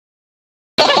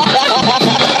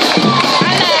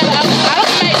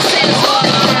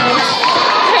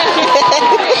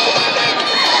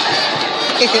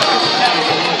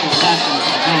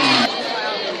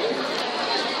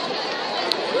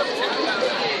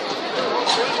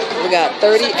got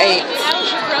 38.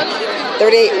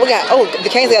 38. We got, oh, the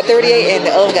Canes got 38 and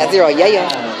the other one got 0. Yeah, yeah.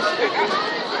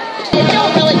 It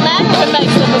don't really matter who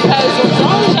makes the proposal as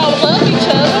long as y'all love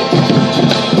each other.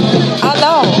 I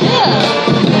know.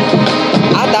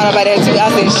 Yeah. I thought about that too. I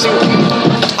said, shoot.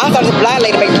 I thought this blind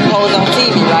lady make the proposal on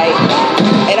TV, right?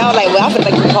 And I was like, well, I'm gonna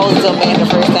make the proposal to a man the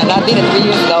first time. I did it 3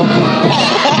 years ago.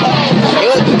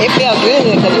 It felt good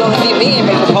because you only see men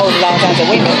make proposals all the time to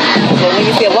women. But when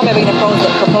you see a woman making a proposal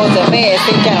to a man, it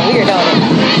seems kind of weird, don't it?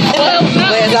 Well,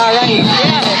 but it's all right.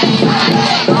 Yeah.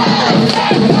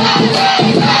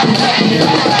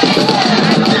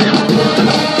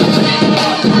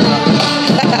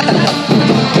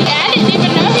 I didn't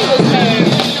even know he was married.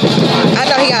 I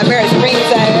thought he got married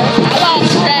springtime. I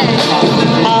lost track.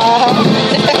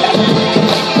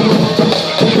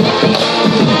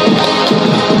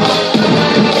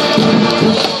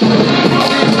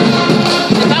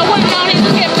 If I wouldn't known he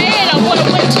was getting married, I would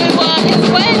have went to his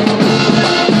wedding.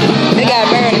 They got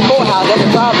married in the courthouse. That's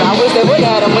the problem. I wish they would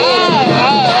have had a wedding.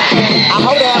 I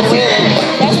hope they have a wedding.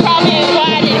 That's probably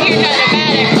why I didn't hear nothing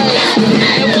about it, because it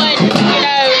wasn't, you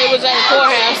know, it was at the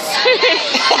courthouse.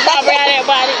 Probably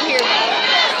why I didn't hear about it.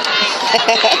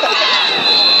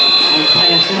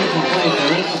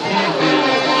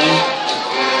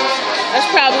 That's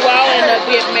probably why I'll end up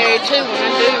getting married too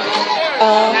when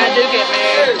I do get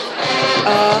married. I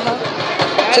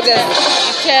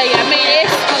tell you, I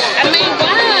mean,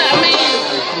 why? I mean,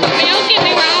 don't get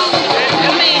me wrong.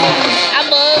 I mean, I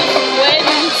love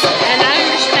weddings, and I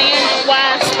understand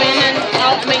why spending a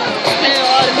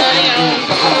lot of money on.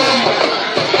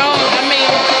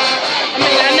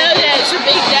 I know that it's a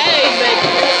big day,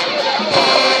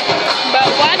 but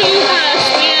why do you want to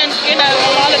spend, you know,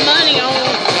 a lot of money on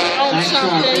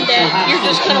something that you're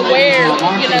just gonna wear,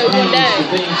 you know, one day?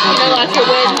 You know, like your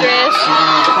wedding dress.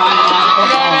 You know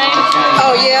what I mean?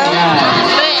 Oh yeah.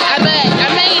 But I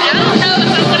mean, I don't know if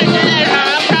I'm gonna do that or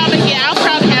not. I'll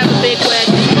probably have a big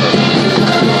wedding.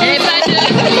 And if I do,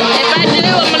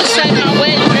 I'm gonna save my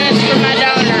wedding dress for my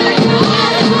daughter.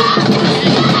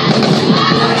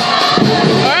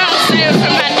 Or I'll save it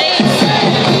for my niece.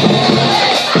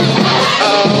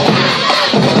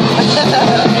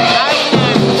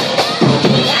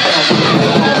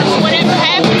 Whatever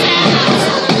happens, happens.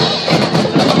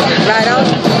 Right on.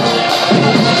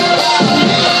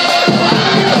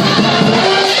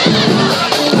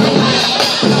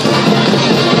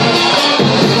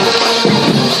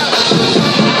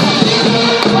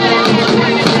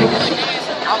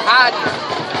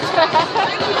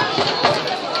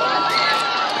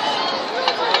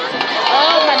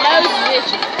 Oh, my nose is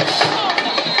itching.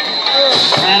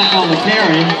 Panic on the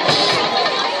carry.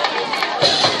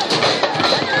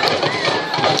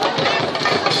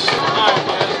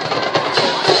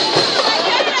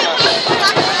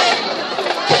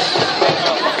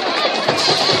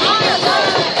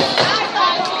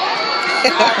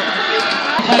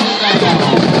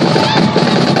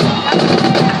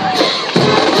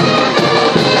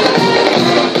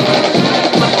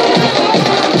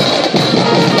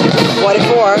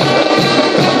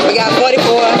 We got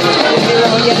 44.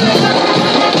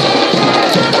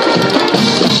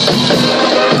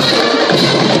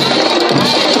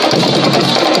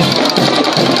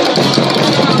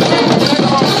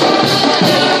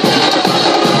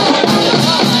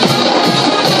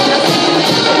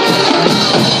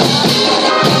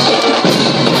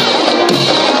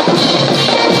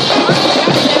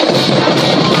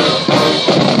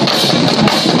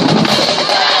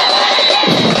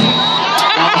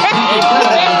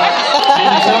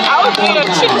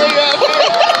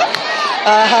 I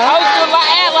was doing my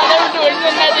ad like they were doing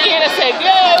it at the end. I said,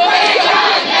 go.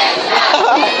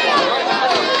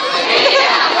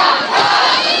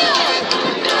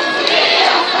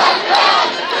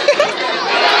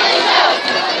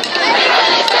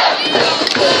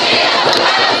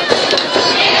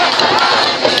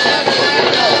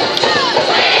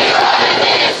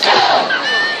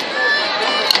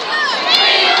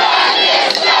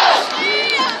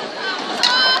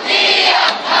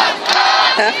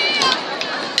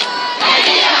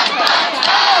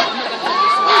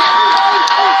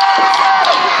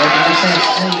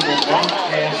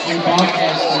 We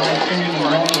broadcast the live stream in the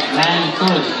morning at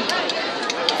 9:30.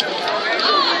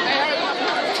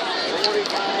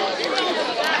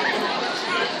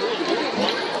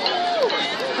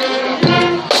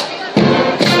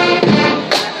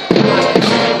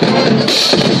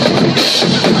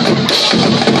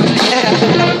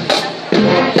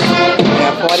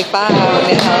 Got 45 now.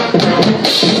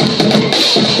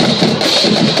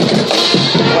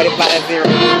 45-0.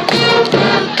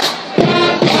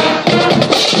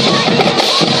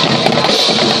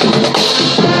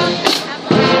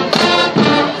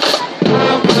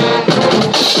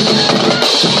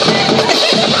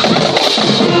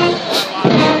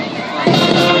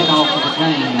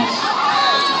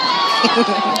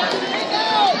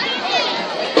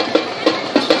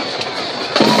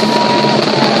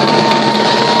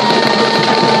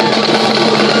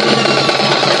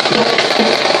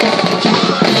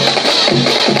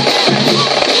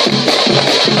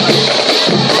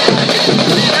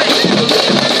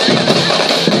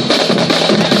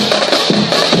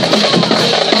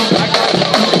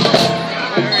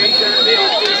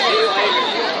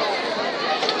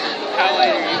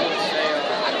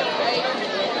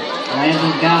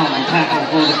 Landon down the tackle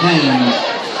for the Canes.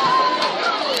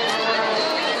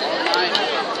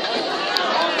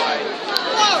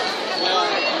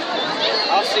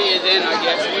 I'll see you then, I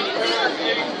guess.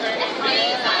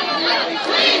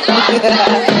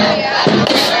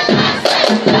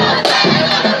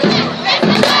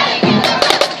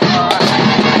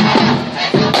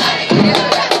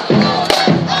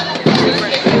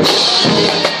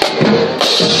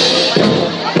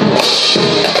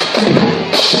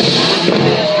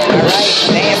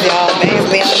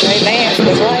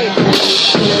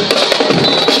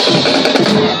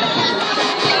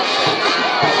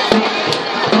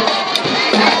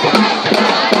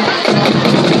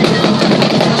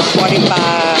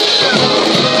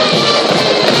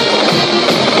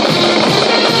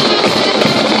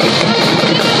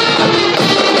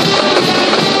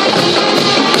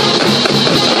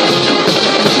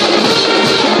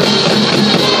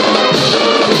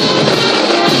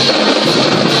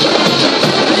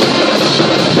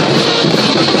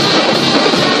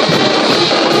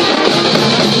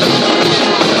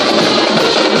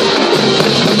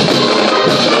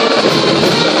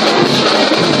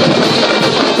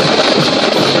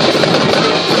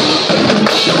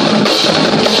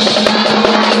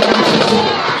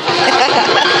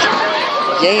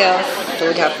 Yeah, so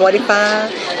we got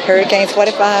 45, Hurricanes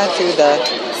 45 to the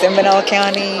Seminole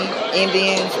County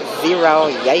Indians 0.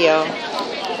 Yeah.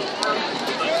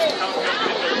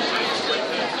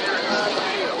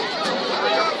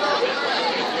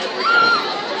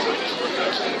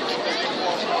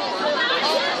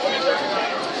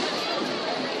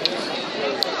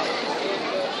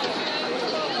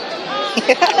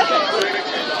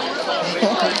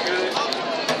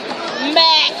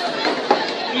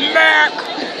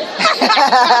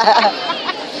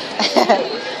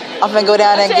 I'm gonna go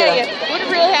down there and get him. We'd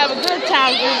really have a good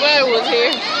time if Bud was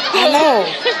here. I know.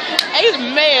 He's a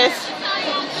mess.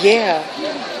 Yeah.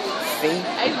 See?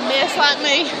 He's a mess like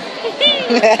me.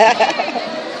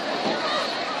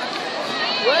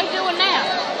 What are you doing now?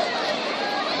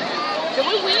 Did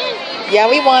we win? Yeah,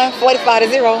 we won 45 to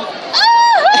 0. Oh,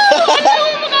 I knew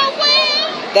we were gonna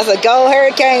win. That's a goal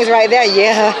Hurricanes right there.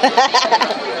 Yeah.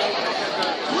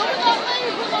 We're gonna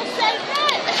win. We're gonna say that.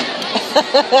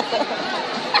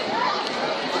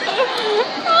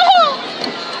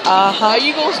 Are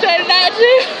you gonna stay tonight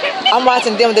too? I'm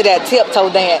watching them do that tiptoe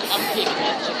dance. I'm picking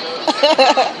at you.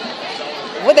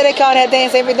 What do they call that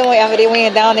dance they be doing after they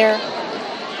win down there?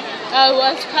 Oh,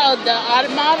 what's called the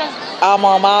automata?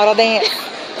 Alma mater dance.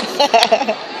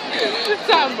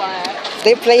 Something like that.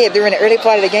 They play it during the early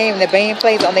part of the game and the band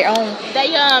plays on their own.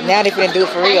 They Now they finna do it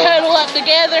for they real. huddle up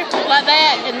together like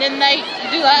that, and then they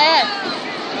do like that.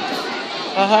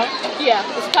 Yeah,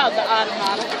 it's called the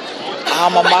automata.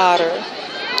 Alma mater.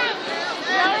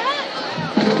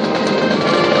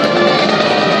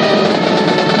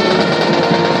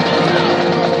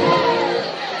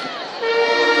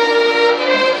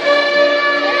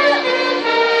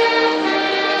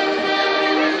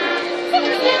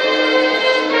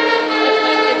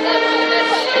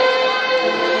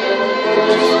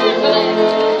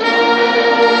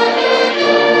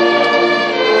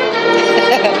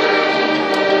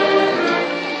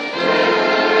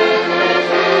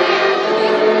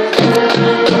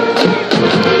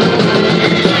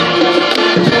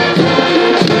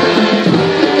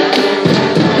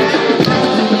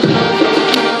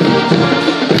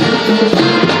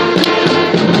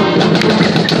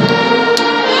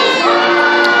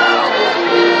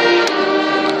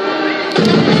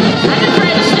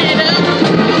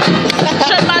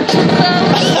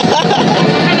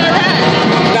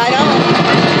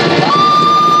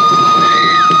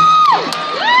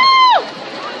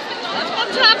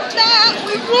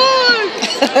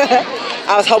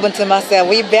 I was hoping to myself,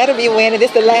 we better be winning. This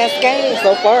is the last game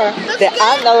so far that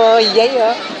I know.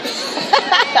 Yeah.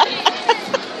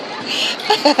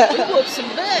 We whooped some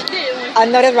butt, didn't we? I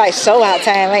know that's right. Show out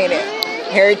time, ain't it?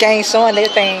 Hurricanes showing their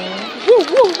thing. Woo,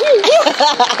 woo, woo.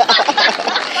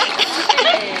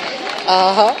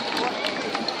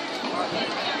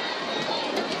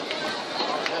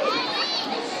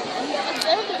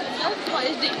 Those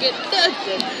boys didn't get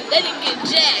nothing. They didn't get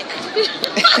jack.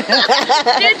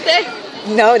 Did they?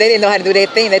 No, they didn't know how to do their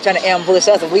thing. They're trying to ambush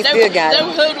us, and we still got They them.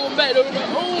 were huddling back. They were like,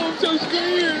 oh, I'm so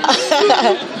scared.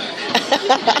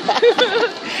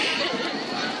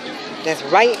 That's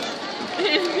right.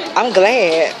 I'm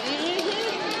glad.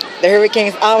 The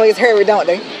Hurricanes always hurry, don't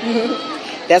they?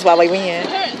 That's why we win.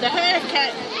 The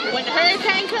hurricane, when the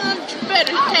hurricane comes, you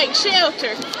better take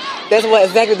shelter. That's what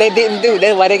exactly they didn't do.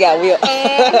 That's why they got whipped.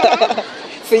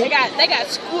 See? They got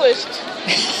squished.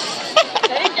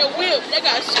 They didn't get whipped. They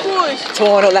got squished.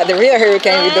 Torn up like the real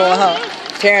hurricane be doing, huh?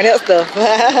 Tearing up stuff. They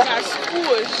got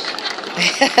squished.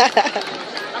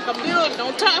 Like a building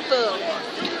on top of them.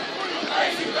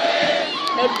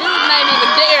 No, the building ain't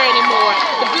even there anymore.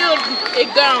 The building is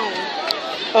gone.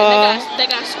 They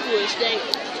got squished. They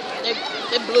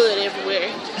blood everywhere.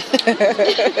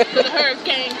 The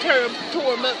hurricane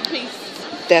tore them up in pieces.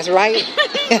 That's right.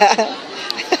 They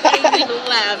ain't even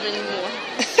alive anymore.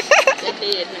 They're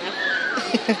dead now.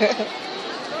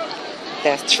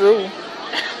 That's true.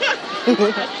 I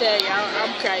tell you,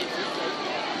 I'm crazy.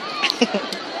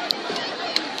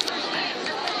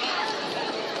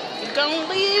 You're gonna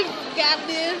live, you gotta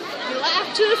live your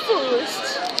life to the fullest.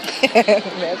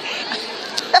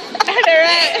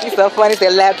 Right? It's so funny, say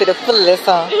laugh to the fullest,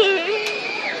 huh?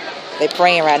 They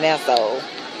praying right now, so.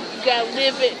 You gotta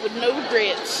live it with no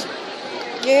regrets.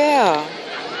 Yeah.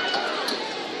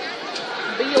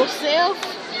 Be yourself.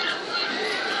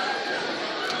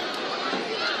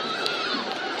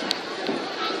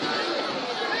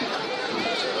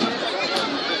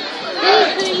 Be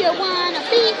who you wanna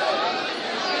be.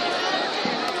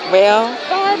 Well.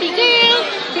 Barbie girl.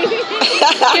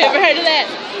 You ever heard of that?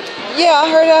 Yeah, I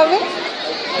heard of it.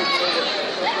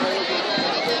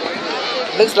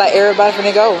 Looks like everybody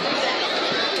finna go.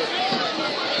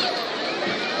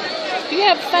 You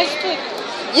have Facebook?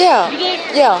 Yeah. You do?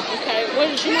 Yeah. Okay, what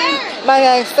is your name? My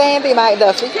name's Sandy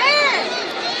McDuffie.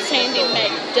 Sandy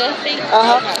McDuffie.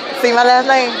 See my last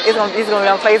name? It's gonna be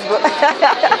on Facebook.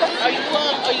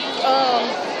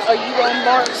 Are you on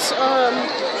Mark's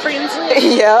friends list?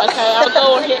 Yeah. Okay, I'll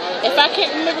go ahead. If I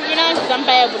can't remember your name, because I'm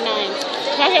bad with names.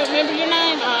 If I can't remember your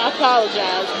name, I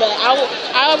apologize. But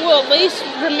I will at least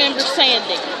remember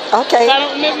Sandy. Okay. If I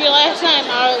don't remember your last name,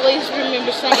 I'll at least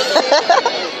remember Sandy.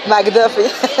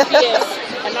 McDuffie. Yes.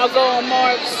 And I'll go on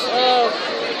Mark's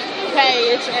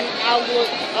page and I'll look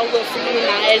for you and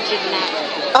I'll add you tonight.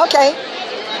 Okay.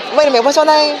 Wait a minute, what's your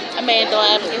name? Amanda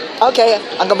Lavender. Okay,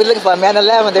 I'm gonna be looking for Amanda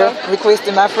Lavender,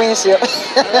 requesting my friendship.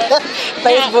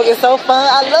 Facebook is so fun.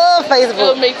 I love Facebook.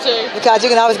 Oh, me too. Because you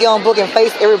can always get on book and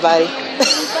face everybody.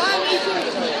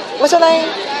 What's your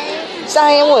name?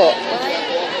 Cheyenne what?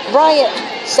 Bryant.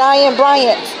 Cheyenne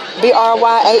Bryant.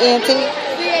 Bryant.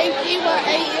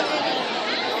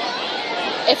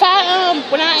 If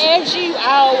when I ask you,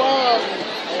 I'll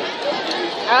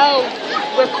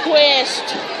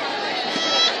request.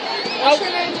 What's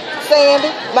your name? Sandy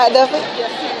McDuffie.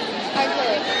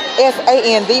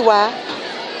 Sandy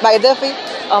McDuffie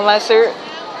on my shirt.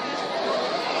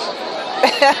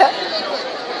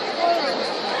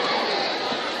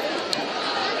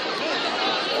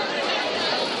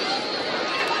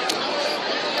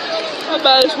 I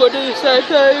might as well do the same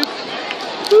thing.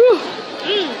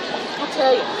 I'll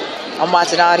tell you. I'm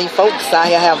watching all these folks out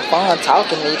here having fun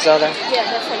talking to each other. Yeah,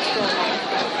 that's what's going on.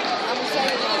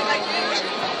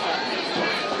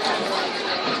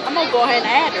 I'm gonna go ahead and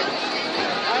add her.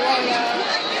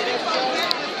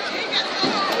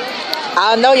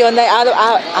 I know your name.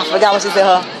 I forgot what she said.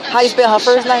 Her. How you spell her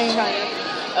first name?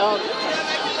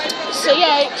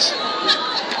 CHEYANNE.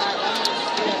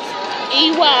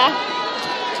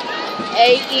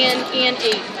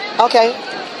 Okay.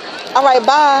 All right.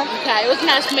 Bye. Okay. It was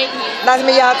nice meeting you. Nice to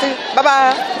meet y'all too. Bye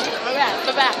bye. All right.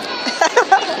 Bye bye.